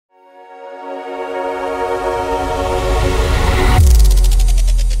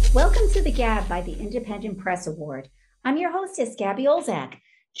the GAB by the Independent Press Award. I'm your hostess, Gabby Olzak.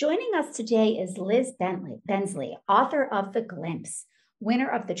 Joining us today is Lis Bensley, author of The Glimpse, winner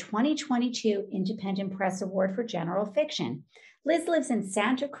of the 2022 Independent Press Award for General Fiction. Lis lives in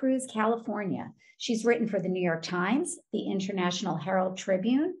Santa Cruz, California. She's written for the New York Times, the International Herald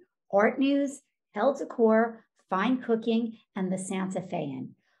Tribune, Art News, Elle Decor, Fine Cooking, and the Santa Fean.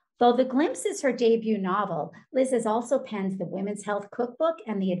 Though The Glimpse is her debut novel, Lis has also penned the Women's Health Cookbook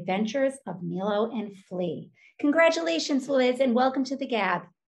and The Adventures of Milo and Flea. Congratulations, Lis, and welcome to the GAB.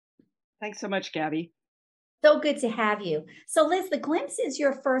 Thanks so much, Gabby. So good to have you. So, Lis, The Glimpse is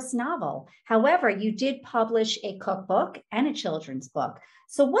your first novel. However, you did publish a cookbook and a children's book.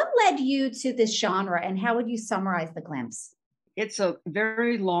 So what led you to this genre, and how would you summarize The Glimpse? It's a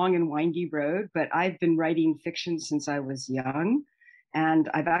very long and windy road, but I've been writing fiction since I was young. And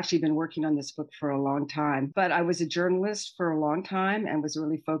I've actually been working on this book for a long time. But I was a journalist for a long time and was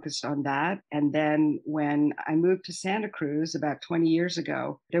really focused on that. And then when I moved to Santa Cruz about 20 years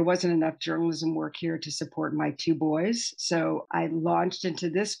ago, there wasn't enough journalism work here to support my two boys. So I launched into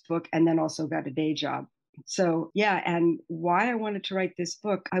this book and then also got a day job. So yeah, and why I wanted to write this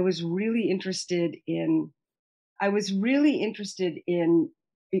book, I was really interested in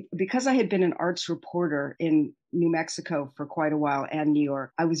because I had been an arts reporter in New Mexico for quite a while and New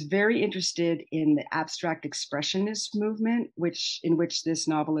York. I was very interested in the abstract expressionist movement, in which this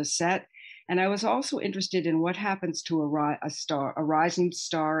novel is set. And I was also interested in what happens to a rising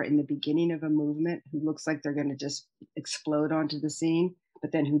star in the beginning of a movement who looks like they're going to just explode onto the scene,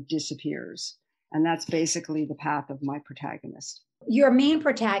 but then who disappears. And that's basically the path of my protagonist. Your main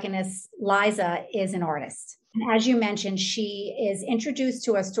protagonist, Liza, is an artist. As you mentioned, she is introduced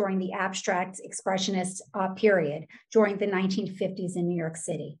to us during the abstract expressionist period during the 1950s in New York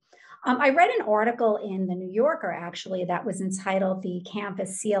City. I read an article in the New Yorker, actually, that was entitled The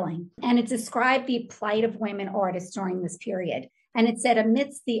Canvas Ceiling, and it described the plight of women artists during this period. And it said,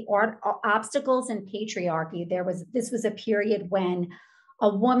 amidst the obstacles and patriarchy, this was a period when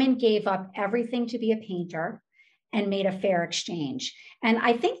a woman gave up everything to be a painter and made a fair exchange. And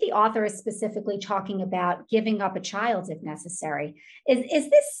I think the author is specifically talking about giving up a child if necessary. Is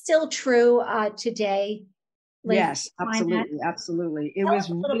this still true today? Yes, absolutely. Absolutely. Tell us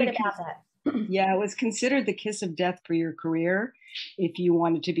a little bit about that. Yeah, it was considered the kiss of death for your career if you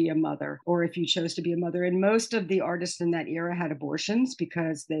wanted to be a mother or if you chose to be a mother. And most of the artists in that era had abortions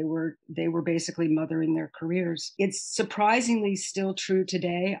because they were basically mothering their careers. It's surprisingly still true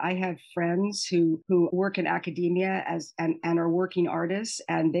today. I have friends who work in academia and are working artists.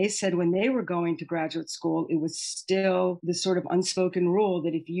 And they said when they were going to graduate school, it was still the sort of unspoken rule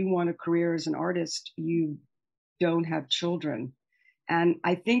that if you want a career as an artist, you don't have children. And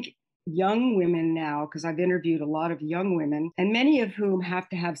I think young women now, because I've interviewed a lot of young women, and many of whom have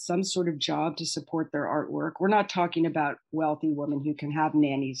to have some sort of job to support their artwork. We're not talking about wealthy women who can have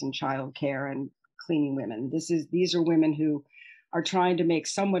nannies and childcare and cleaning women. These are women who are trying to make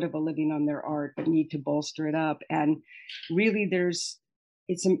somewhat of a living on their art, but need to bolster it up. And really,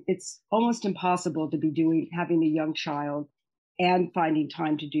 it's almost impossible to be having a young child and finding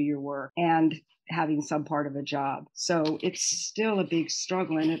time to do your work and having some part of a job. So it's still a big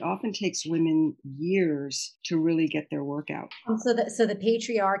struggle, and it often takes women years to really get their work out. So the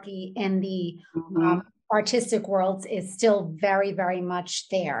patriarchy in the artistic world is still very, very much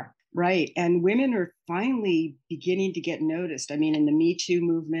there. Right. And women are finally beginning to get noticed. I mean, in the Me Too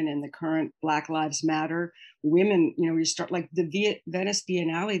movement and the current Black Lives Matter, women, you start like the Venice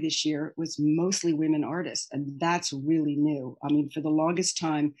Biennale this year was mostly women artists. And that's really new. I mean, for the longest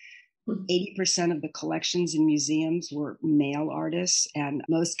time, 80% of the collections in museums were male artists, and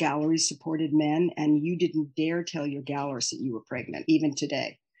most galleries supported men. And you didn't dare tell your gallerist that you were pregnant, even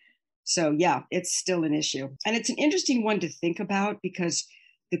today. So yeah, it's still an issue. And it's an interesting one to think about because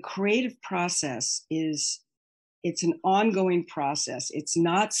the creative process it's an ongoing process. It's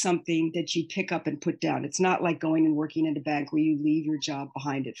not something that you pick up and put down. It's not like going and working at a bank where you leave your job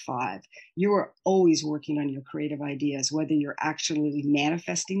behind at 5. You are always working on your creative ideas, whether you're actually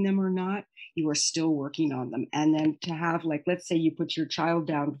manifesting them or not, you are still working on them. And then to have, like, let's say you put your child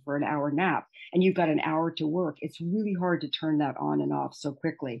down for an hour nap and you've got an hour to work, it's really hard to turn that on and off so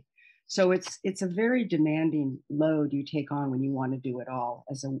quickly. So it's a very demanding load you take on when you want to do it all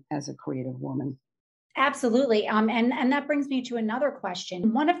as a creative woman. Absolutely. And that brings me to another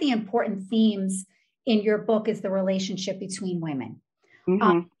question. One of the important themes in your book is the relationship between women.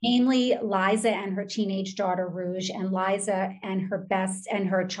 Mainly Liza and her teenage daughter Rouge, and Liza and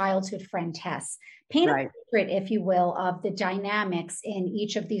her childhood friend Tess. Paint a portrait, if you will, of the dynamics in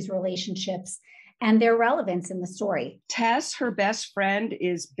each of these relationships and their relevance in the story. Tess, her best friend,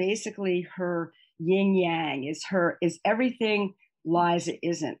 is basically her yin yang, is everything Liza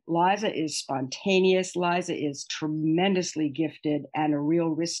isn't. Liza is spontaneous. Liza is tremendously gifted and a real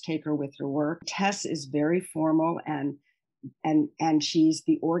risk taker with her work. Tess is very formal and she's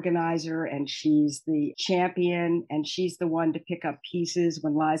the organizer and she's the champion and she's the one to pick up pieces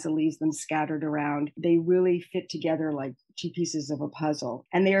when Liza leaves them scattered around. They really fit together like two pieces of a puzzle,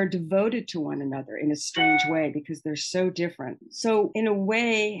 and they are devoted to one another in a strange way because they're so different. So in a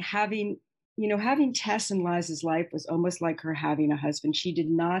way, having Tess in Liza's life was almost like her having a husband. She did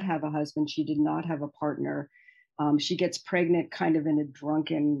not have a husband. She did not have a partner. She gets pregnant kind of in a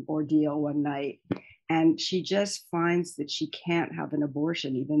drunken ordeal one night. And she just finds that she can't have an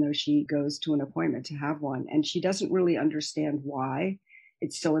abortion, even though she goes to an appointment to have one. And she doesn't really understand why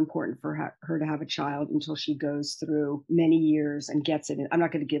it's so important for her to have a child until she goes through many years and gets it. I'm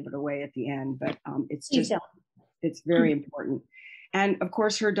not going to give it away at the end, but it's very important. And of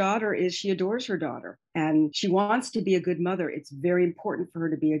course, she adores her daughter and she wants to be a good mother. It's very important for her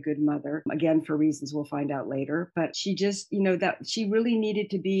to be a good mother, again, for reasons we'll find out later. But she just, that she really needed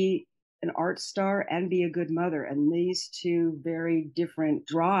to be an art star and be a good mother. And these two very different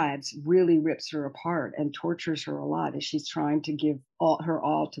drives really rips her apart and tortures her a lot as she's trying to give her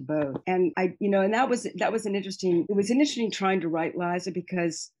all to both. And it was interesting trying to write Liza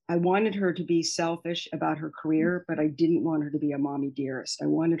because I wanted her to be selfish about her career, but I didn't want her to be a mommy dearest. I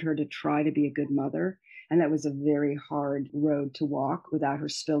wanted her to try to be a good mother. And that was a very hard road to walk without her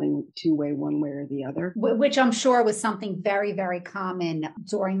spilling two-way one way or the other. Which I'm sure was something very, very common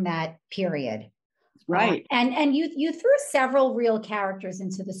during that period. Right. And you threw several real characters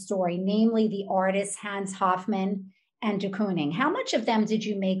into the story, namely the artists Hans Hofmann and de Kooning. How much of them did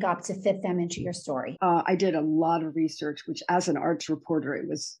you make up to fit them into your story? I did a lot of research, which as an arts reporter, it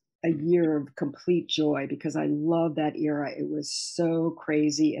was a year of complete joy because I love that era. It was so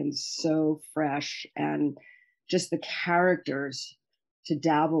crazy and so fresh, and just the characters to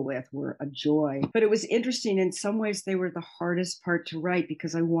dabble with were a joy. But it was interesting. In some ways, they were the hardest part to write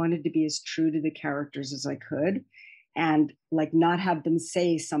because I wanted to be as true to the characters as I could and like not have them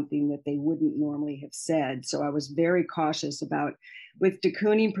say something that they wouldn't normally have said. So I was very cautious about, with de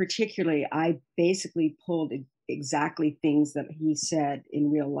Kooning particularly, I basically pulled exactly things that he said in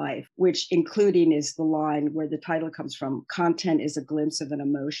real life, which including is the line where the title comes from, content is a glimpse of an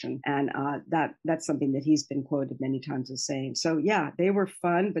emotion. And that's something that he's been quoted many times as saying. So yeah, they were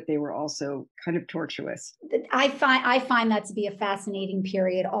fun, but they were also kind of tortuous. I find that to be a fascinating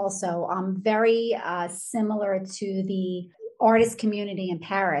period also. Very similar to the artist community in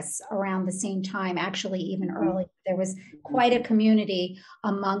Paris around the same time, actually even early. There was quite a community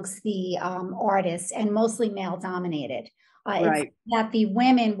amongst the artists and mostly male dominated. Right. It's that the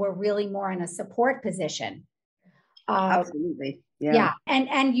women were really more in a support position. Absolutely. Yeah.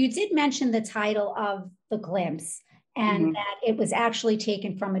 And you did mention the title of The Glimpse and that it was actually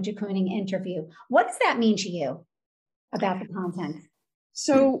taken from a de Kooning interview. What does that mean to you about the content?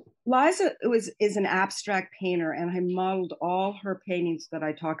 So Liza is an abstract painter, and I modeled all her paintings that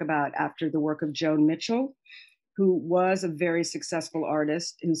I talk about after the work of Joan Mitchell, who was a very successful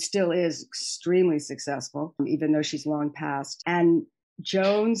artist, who still is extremely successful, even though she's long passed. And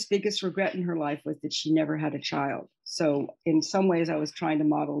Joan's biggest regret in her life was that she never had a child. So in some ways, I was trying to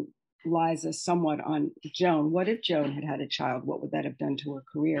model Liza somewhat on Joan. What if Joan had had a child? What would that have done to her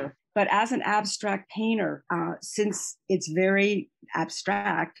career? But as an abstract painter, since it's very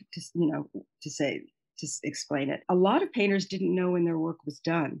abstract to explain it, a lot of painters didn't know when their work was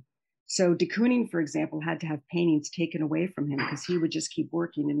done. So de Kooning, for example, had to have paintings taken away from him because he would just keep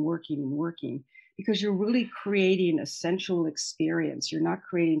working and working and working, because you're really creating a sensual experience. You're not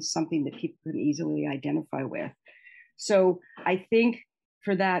creating something that people can easily identify with. So I think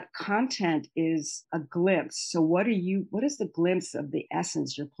for that, content is a glimpse. So what is the glimpse of the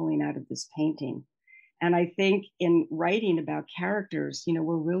essence you're pulling out of this painting? And I think in writing about characters,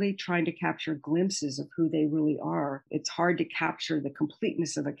 we're really trying to capture glimpses of who they really are. It's hard to capture the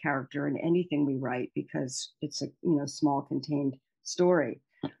completeness of a character in anything we write because it's a small contained story,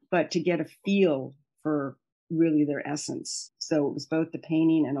 but to get a feel for really their essence. So it was both the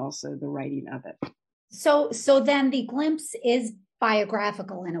painting and also the writing of it. So then the glimpse is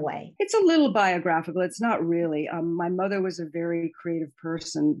biographical in a way. It's a little biographical. It's not really. My mother was a very creative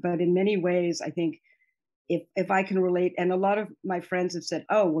person, but in many ways, I think if I can relate, and a lot of my friends have said,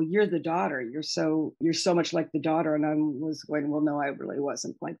 "Oh, well, you're the daughter. You're so much like the daughter," and I was going, "Well, no, I really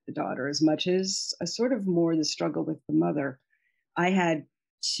wasn't like the daughter as much as a sort of more the struggle with the mother." I had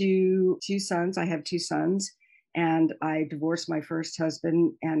two sons. I have two sons, And I divorced my first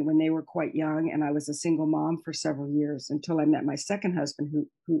husband, and when they were quite young, and I was a single mom for several years until I met my second husband,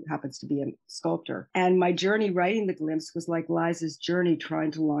 who happens to be a sculptor. And my journey writing The Glimpse was like Liza's journey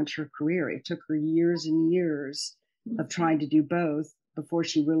trying to launch her career. It took her years and years of trying to do both before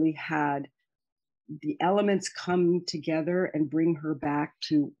she really had the elements come together and bring her back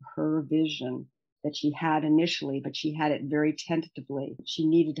to her vision that she had initially, but she had it very tentatively. She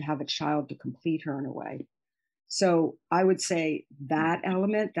needed to have a child to complete her in a way. So I would say that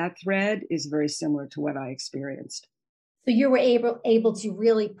element, that thread is very similar to what I experienced. So you were able to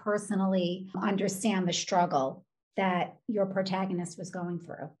really personally understand the struggle that your protagonist was going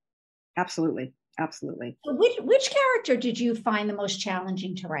through. Absolutely. Absolutely. So which character did you find the most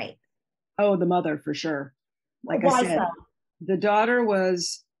challenging to write? Oh, the mother for sure. Like Why I said, so?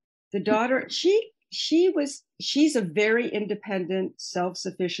 she's a very independent,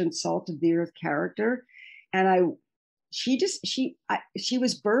 self-sufficient, salt of the earth character. And she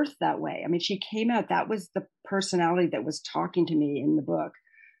was birthed that way. I mean, she came out, that was the personality that was talking to me in the book.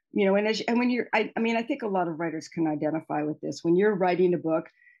 You know, and when you're, I mean, I think a lot of writers can identify with this. When you're writing a book,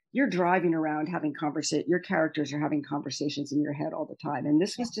 you're driving around having conversation. Your characters are having conversations in your head all the time. And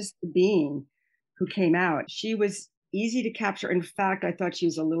this was just the being who came out. She was easy to capture. In fact, I thought she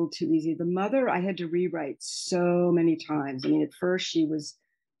was a little too easy. The mother, I had to rewrite so many times. I mean, at first she was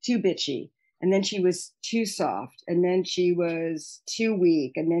too bitchy, and then she was too soft, and then she was too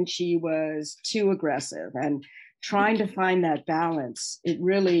weak, and then she was too aggressive. And trying to find that balance, it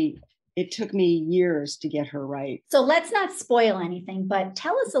took me years to get her right. So let's not spoil anything, but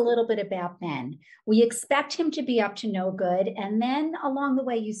tell us a little bit about Ben. We expect him to be up to no good, and then along the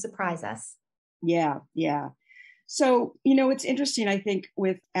way, you surprise us. Yeah, yeah. So, you know, it's interesting, I think,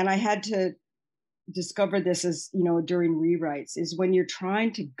 and I had to discover this as, you know, during rewrites, is when you're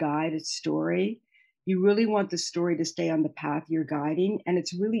trying to guide a story, you really want the story to stay on the path you're guiding. And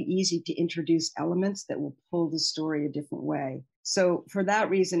it's really easy to introduce elements that will pull the story a different way. So for that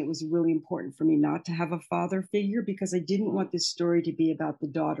reason, it was really important for me not to have a father figure, because I didn't want this story to be about the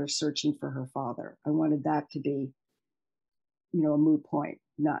daughter searching for her father. I wanted that to be, you know, a moot point,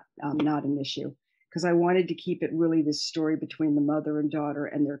 not an issue, because I wanted to keep it really this story between the mother and daughter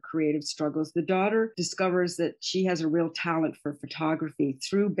and their creative struggles. The daughter discovers that she has a real talent for photography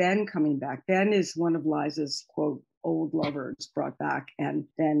through Ben coming back. Ben is one of Liza's, quote, old lovers brought back and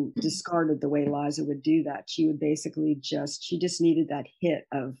then discarded the way Liza would do that. She would basically she just needed that hit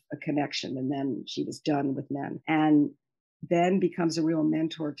of a connection, and then she was done with men. And Ben becomes a real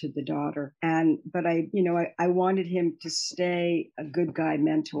mentor to the daughter. But I wanted him to stay a good guy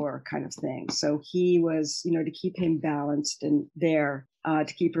mentor kind of thing. So he was, you know, to keep him balanced and to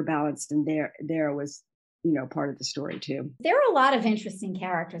keep her balanced and there was, you know, part of the story too. There are a lot of interesting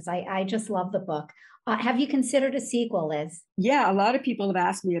characters. I just love the book. Have you considered a sequel, Liz? Yeah, a lot of people have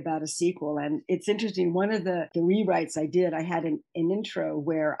asked me about a sequel, and it's interesting. One of the rewrites I did, I had an intro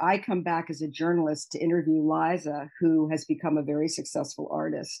where I come back as a journalist to interview Liza, who has become a very successful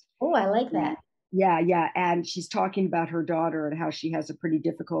artist. Oh, I like that. Yeah. And she's talking about her daughter and how she has a pretty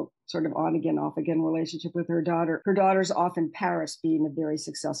difficult sort of on again, off again relationship with her daughter. Her daughter's off in Paris being a very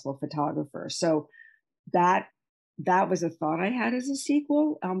successful photographer. So that was a thought I had as a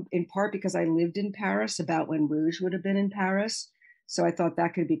sequel, in part because I lived in Paris about when Rouge would have been in Paris. So I thought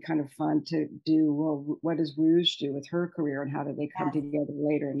that could be kind of fun to do. Well, what does Rouge do with her career, and how do they come together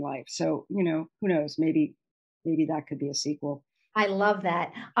later in life? So, you know, who knows? Maybe that could be a sequel. I love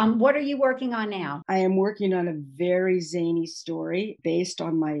that. What are you working on now? I am working on a very zany story based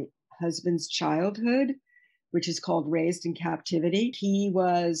on my husband's childhood, which is called Raised in Captivity. He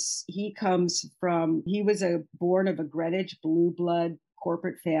was born of a Greenwich blue blood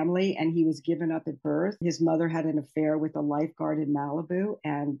corporate family, and he was given up at birth. His mother had an affair with a lifeguard in Malibu,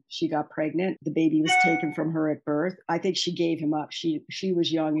 and she got pregnant. The baby was taken from her at birth. I think she gave him up. She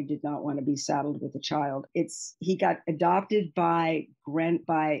was young and did not want to be saddled with a child. He got adopted by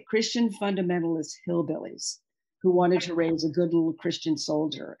Christian fundamentalist hillbillies who wanted to raise a good little Christian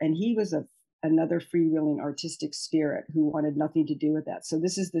soldier, and he was another freewheeling artistic spirit who wanted nothing to do with that. So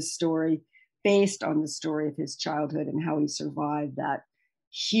this is the story based on the story of his childhood and how he survived that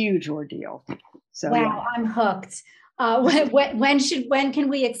huge ordeal. So wow, yeah. I'm hooked. When can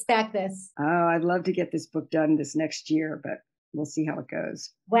we expect this? Oh, I'd love to get this book done this next year, but we'll see how it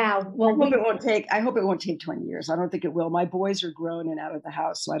goes. Wow. Well, I hope it won't take 20 years. I don't think it will. My boys are grown and out of the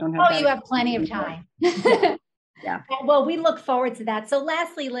house, so I don't have. Oh, you have plenty of time. Yeah. Well, we look forward to that. So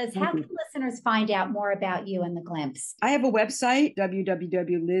lastly, Liz, how can listeners find out more about you and The Glimpse? I have a website,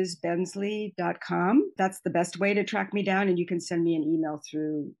 www.lisbensley.com. That's the best way to track me down, and you can send me an email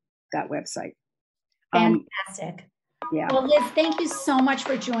through that website. Fantastic. Yeah. Well, Liz, thank you so much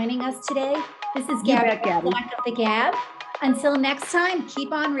for joining us today. This is Gabby of the GAB. Until next time,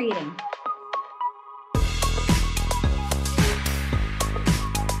 keep on reading.